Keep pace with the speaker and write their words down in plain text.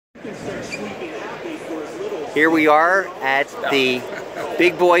Here we are at the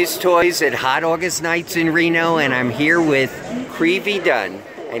Big Boys Toys at Hot August Nights in Reno, and I'm here with CREEVY Dunn.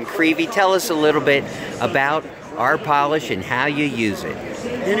 And CREEVY, tell us a little bit about our polish and how you use it.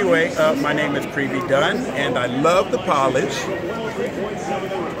 Anyway, my name is CREEVY Dunn, and I love the polish.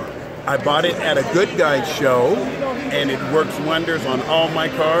 I bought it at a Good Guys show, and it works wonders on all my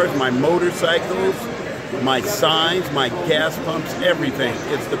cars, my motorcycles, my signs, my gas pumps, everything.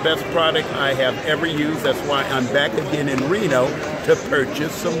 It's the best product I have ever used. That's why I'm back again in Reno to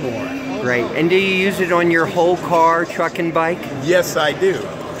purchase some more. Great. And do you use it on your whole car, truck, and bike? Yes, I do.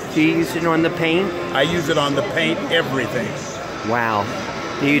 Do you use it on the paint? I use it on the paint, everything. Wow.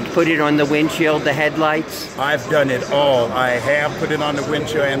 Do you put it on the windshield, the headlights? I've done it all. I have put it on the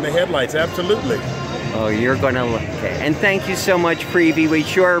windshield and the headlights, absolutely. Oh, you're going to look it. And thank you so much, CREEVY. We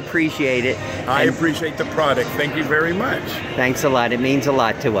sure appreciate it. I appreciate the product. Thank you very much. Thanks a lot. It means a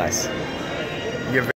lot to us.